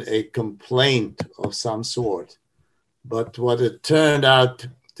have been a complaint of some sort, but what it turned out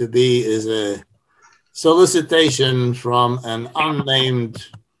to be is a solicitation from an unnamed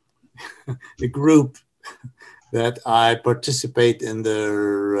group that I participate in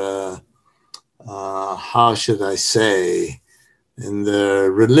their, how should I say, in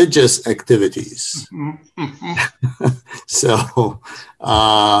their religious activities. So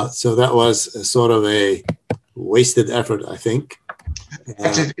that was a sort of a wasted effort, I think.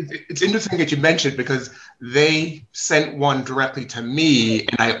 It's interesting that you mentioned, because they sent one directly to me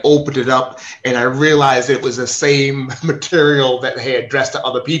and I opened it up and I realized it was the same material that they had addressed to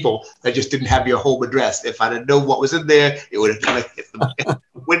other people. That just didn't have your home address. If I didn't know what was in there, it would have kind of hit them.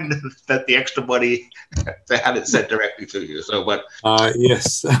 Wouldn't have spent the extra money to have it sent directly to you. So, but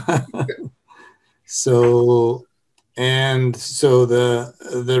yes. So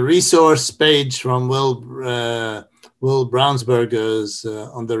the resource page from Will Brownsberger's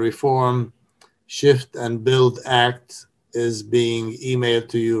on the Reform, Shift and Build Act is being emailed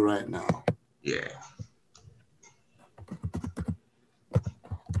to you right now. Yeah.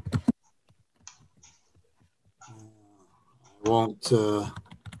 I won't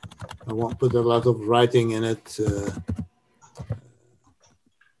put a lot of writing in it.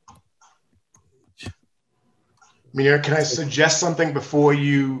 Munir, can I suggest something before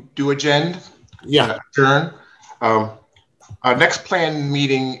you do agenda? Yeah. Adjourn. Our next planned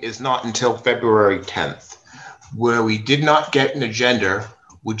meeting is not until February 10th. Where we did not get an agenda,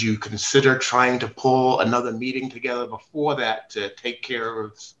 would you consider trying to pull another meeting together before that to take care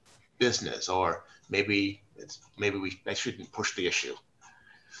of business? Or maybe I shouldn't push the issue.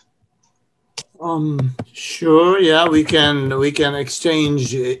 Sure. Yeah, we can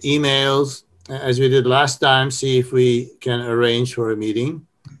exchange emails as we did last time. See if we can arrange for a meeting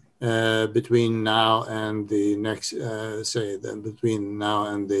between now and the next, between now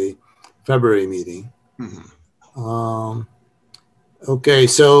and the February meeting. Mm-hmm. Okay.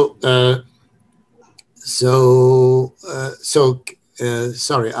 Sorry.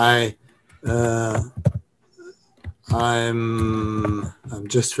 I'm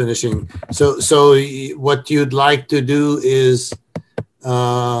just finishing. So what you'd like to do is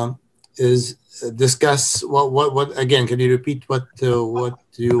discuss what again? Can you repeat what you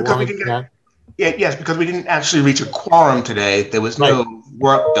want? Yes, because we didn't actually reach a quorum today. There was no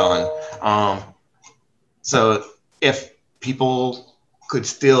work done. So if people could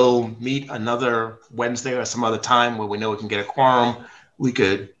still meet another Wednesday or some other time where we know we can get a quorum, we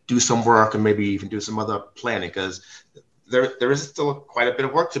could do some work and maybe even do some other planning, because there is still quite a bit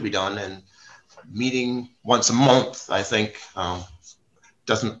of work to be done, and meeting once a month, I think,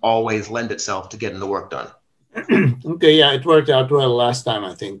 doesn't always lend itself to getting the work done. Okay, yeah, it worked out well last time,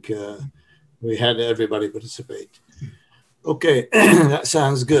 I think. We had everybody participate. Okay, that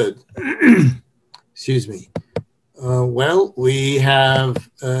sounds good. Excuse me. Well, we have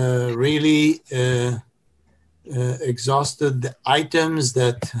really exhausted the items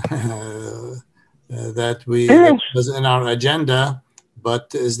that was in our agenda,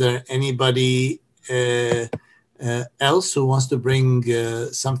 but is there anybody else who wants to bring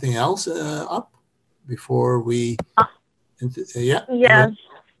something else up before we?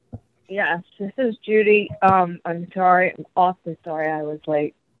 Yes, this is Judy. I'm sorry, I'm awfully sorry I was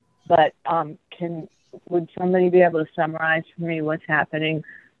late, but would somebody be able to summarize for me what's happening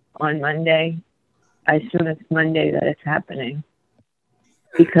on Monday? I assume it's Monday that it's happening,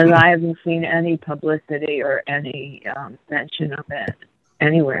 because I haven't seen any publicity or any mention of it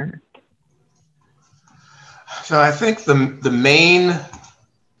anywhere. So I think the main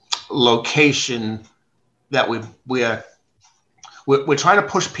location that we are we're trying to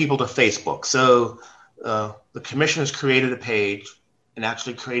push people to Facebook. So the commission has created a page and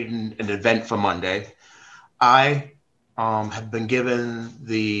actually created an event for Monday. I have been given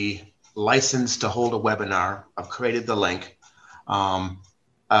the license to hold a webinar. I've created the link.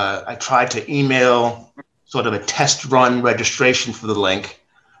 I tried to email sort of a test run registration for the link.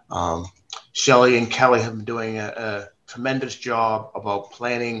 Shelley and Kelly have been doing a tremendous job about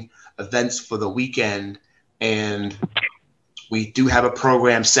planning events for the weekend, and we do have a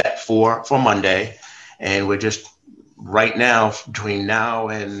program set for Monday, and we're just right now, between now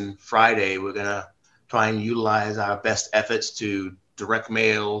and Friday, we're gonna try and utilize our best efforts to direct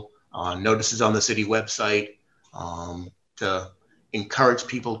mail notices on the city website, to encourage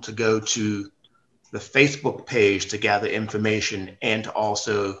people to go to the Facebook page to gather information and to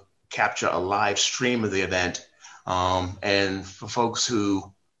also capture a live stream of the event. And for folks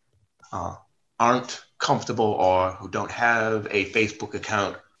who aren't comfortable or who don't have a Facebook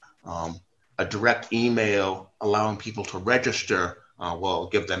account, a direct email allowing people to register will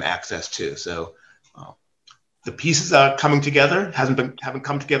give them access to. So the pieces are coming together. Haven't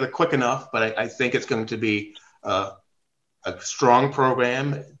come together quick enough, but I think it's going to be a strong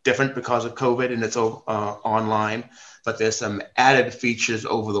program, different because of COVID and it's online. But there's some added features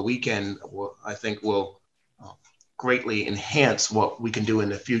over the weekend I think will greatly enhance what we can do in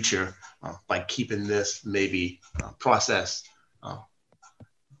the future by keeping this maybe process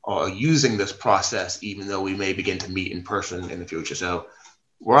or using this process, even though we may begin to meet in person in the future. So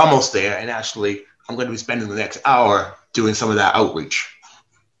we're almost there. And actually, I'm going to be spending the next hour doing some of that outreach.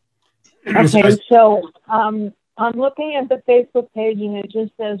 Okay, so I'm looking at the Facebook page and it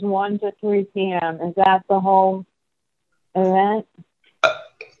just says 1 to 3 p.m. Is that the whole event?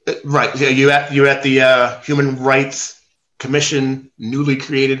 Right. Yeah, you're at the Human Rights Commission newly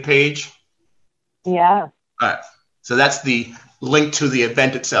created page. Yeah. All right. So that's the link to the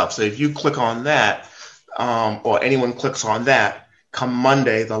event itself. So if you click on that, or anyone clicks on that, come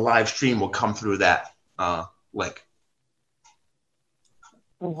Monday, the live stream will come through that link.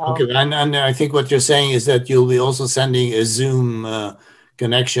 Okay, and I think what you're saying is that you'll be also sending a Zoom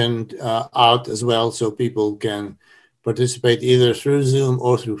connection out as well, so people can participate either through Zoom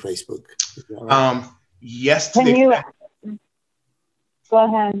or through Facebook. Right? Yes. Can you go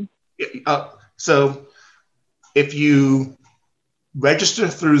ahead? So if you register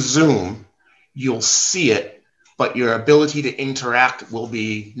through Zoom, you'll see it, but your ability to interact will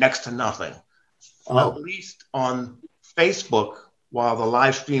be next to nothing. At least on Facebook, while the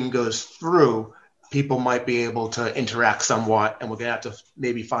live stream goes through, people might be able to interact somewhat, and we're going to have to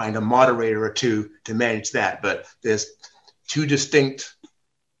maybe find a moderator or two to manage that. But there's two distinct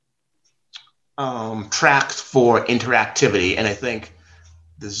tracks for interactivity, and I think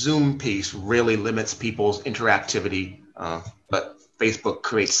the Zoom piece really limits people's interactivity, but Facebook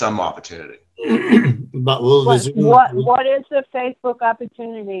creates some opportunity. But will the Zoom... what is the Facebook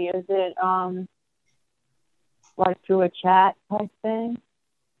opportunity? Is it like through a chat type thing?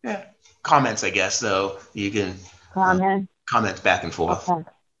 Yeah, comments, I guess. So you can comments back and forth. Okay.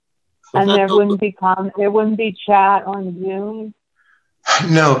 And there wouldn't be chat on Zoom?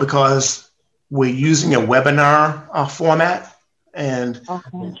 No, because we're using a webinar format. And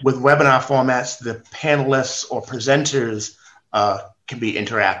with webinar formats, the panelists or presenters can be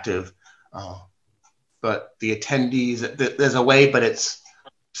interactive. But the attendees, there's a way, but it's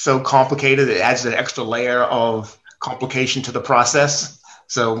so complicated, it adds an extra layer of complication to the process.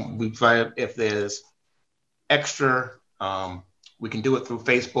 So if there's extra, we can do it through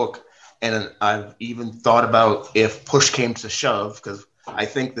Facebook. And I've even thought about if push came to shove, because I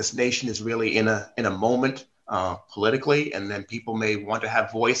think this nation is really in a moment politically, and then people may want to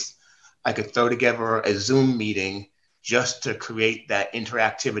have voice. I could throw together a Zoom meeting just to create that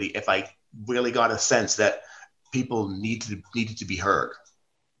interactivity if I really got a sense that people needed to be heard.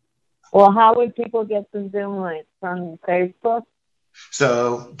 Well, how would people get the Zoom link? From Facebook?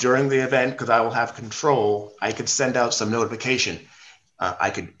 So during the event, because I will have control, I could send out some notification. I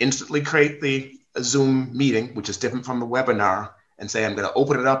could instantly create the Zoom meeting, which is different from the webinar, and say I'm going to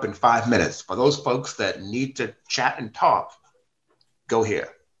open it up in 5 minutes. For those folks that need to chat and talk, go here.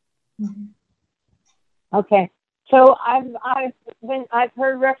 Okay. So I've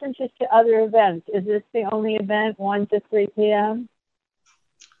heard references to other events. Is this the only event, 1 to 3 p.m.?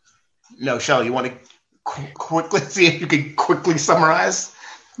 No, Shelley, you want to quickly see if you could quickly summarize?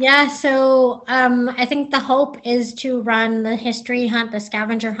 Yeah, so I think the hope is to run the history hunt, the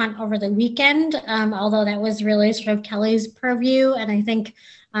scavenger hunt over the weekend, although that was really sort of Kelly's purview. And I think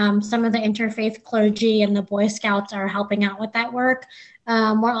some of the interfaith clergy and the Boy Scouts are helping out with that work.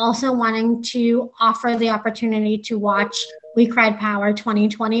 We're also wanting to offer the opportunity to watch We Cried Power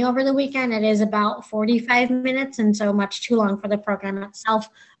 2020 over the weekend. It is about 45 minutes, and so much too long for the program itself.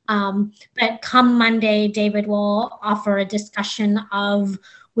 But come Monday, David will offer a discussion of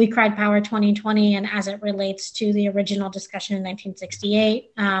We Cried Power 2020 and as it relates to the original discussion in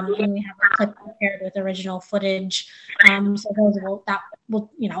 1968. And we have a clip prepared with original footage. So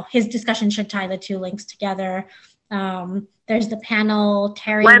his discussion should tie the two links together. There's the panel.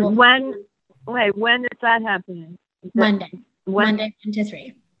 Terry. When is that happening? Monday. Monday 1 to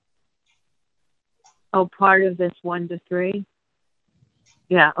 3. Oh, part of this 1 to 3.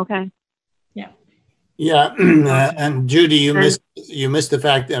 Yeah. Okay. Yeah, and Judy, you missed the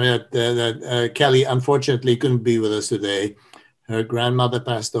fact that Kelly unfortunately couldn't be with us today. Her grandmother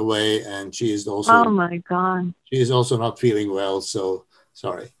passed away, and she is also. Oh my God. She is also not feeling well, so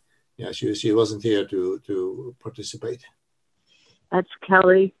sorry. Yeah, she wasn't here to participate. That's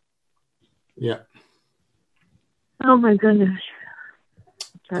Kelly. Yeah. Oh my goodness.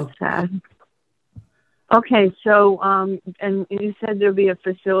 That's sad. Okay, so and you said there'll be a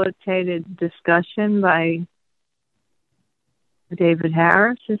facilitated discussion by David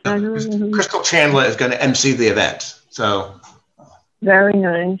Harris. Is that who? Crystal Chandler is going to MC the event. So very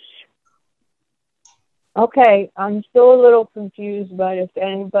nice. Okay, I'm still a little confused, but if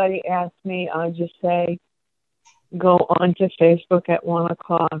anybody asks me, I'll just say go onto Facebook at 1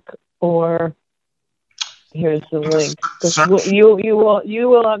 o'clock, or here's the link. You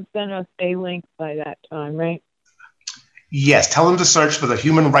will have sent us a link by that time, right? Yes, tell them to search for the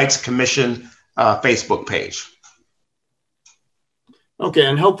Human Rights Commission Facebook page. Okay,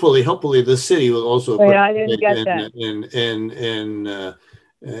 and hopefully the city will also. Wait, I didn't get that.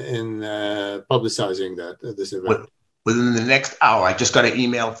 In publicizing this event. Within the next hour, I just got an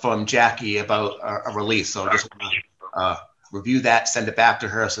email from Jackie about a release, so I just want to review that, send it back to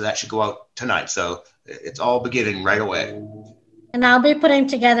her, so that should go out tonight. So it's all beginning right away. And I'll be putting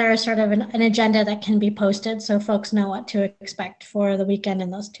together a sort of an agenda that can be posted so folks know what to expect for the weekend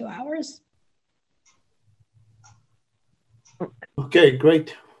in those 2 hours. Okay,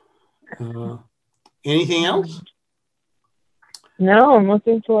 great. Anything else? No, I'm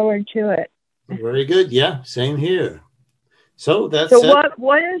looking forward to it. Very good. Yeah, same here. So that's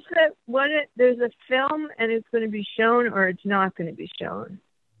what is it? There's a film and it's going to be shown, or it's not going to be shown?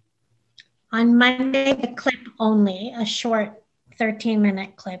 On Monday, the clip only, a short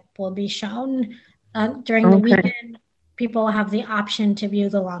 13-minute clip will be shown. During the weekend, people will have the option to view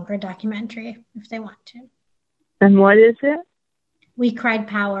the longer documentary if they want to. And what is it? We Cried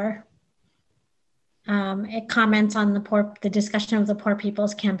Power. It comments on the discussion of the Poor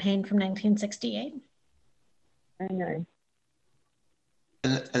People's Campaign from 1968. Very nice.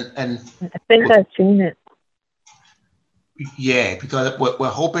 And I think I've seen it. Yeah, because we're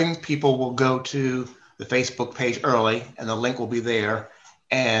hoping people will go to the Facebook page early, and the link will be there.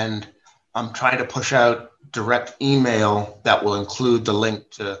 And I'm trying to push out direct email that will include the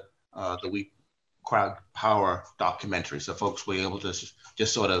link to the We Cried Power documentary, so folks will be able to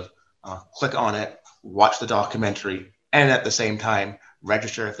just sort of click on it, watch the documentary, and at the same time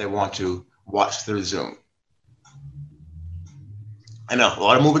register if they want to watch through Zoom. I know, a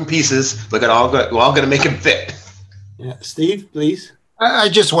lot of moving pieces, but we're all going to make it fit. Yeah, Steve, please. I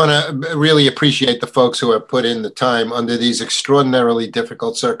just want to really appreciate the folks who have put in the time under these extraordinarily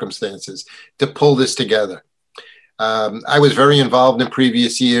difficult circumstances to pull this together. I was very involved in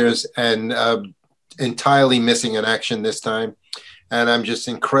previous years and entirely missing in action this time. And I'm just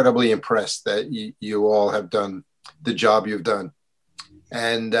incredibly impressed that you all have done the job you've done.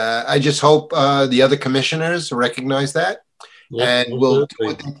 And I just hope the other commissioners recognize that. Yep, and will do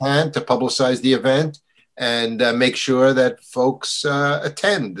what they can to publicize the event and make sure that folks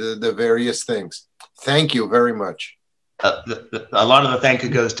attend the various things. Thank you very much. A lot of the thank you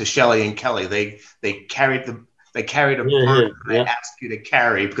goes to Shelley and Kelly. They carried a burden I asked you to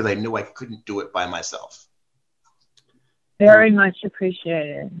carry because I knew I couldn't do it by myself. Very much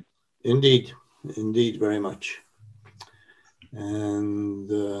appreciated. Indeed, very much.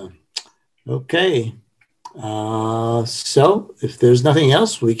 And okay. So if there's nothing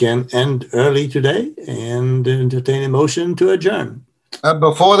else, we can end early today and entertain a motion to adjourn.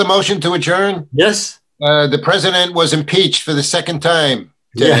 Before the motion to adjourn? Yes. The president was impeached for the second time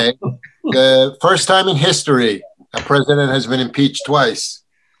today. Yeah. The first time in history a president has been impeached twice.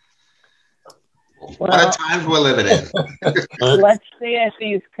 Well, what a time we're living in. Let's see if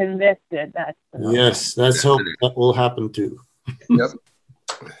he's convicted. Yes, let's hope that will happen too. Yep.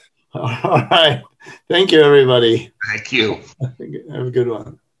 All right. Thank you, everybody. Thank you. Have a good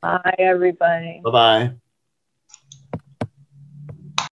one. Bye, everybody. Bye-bye.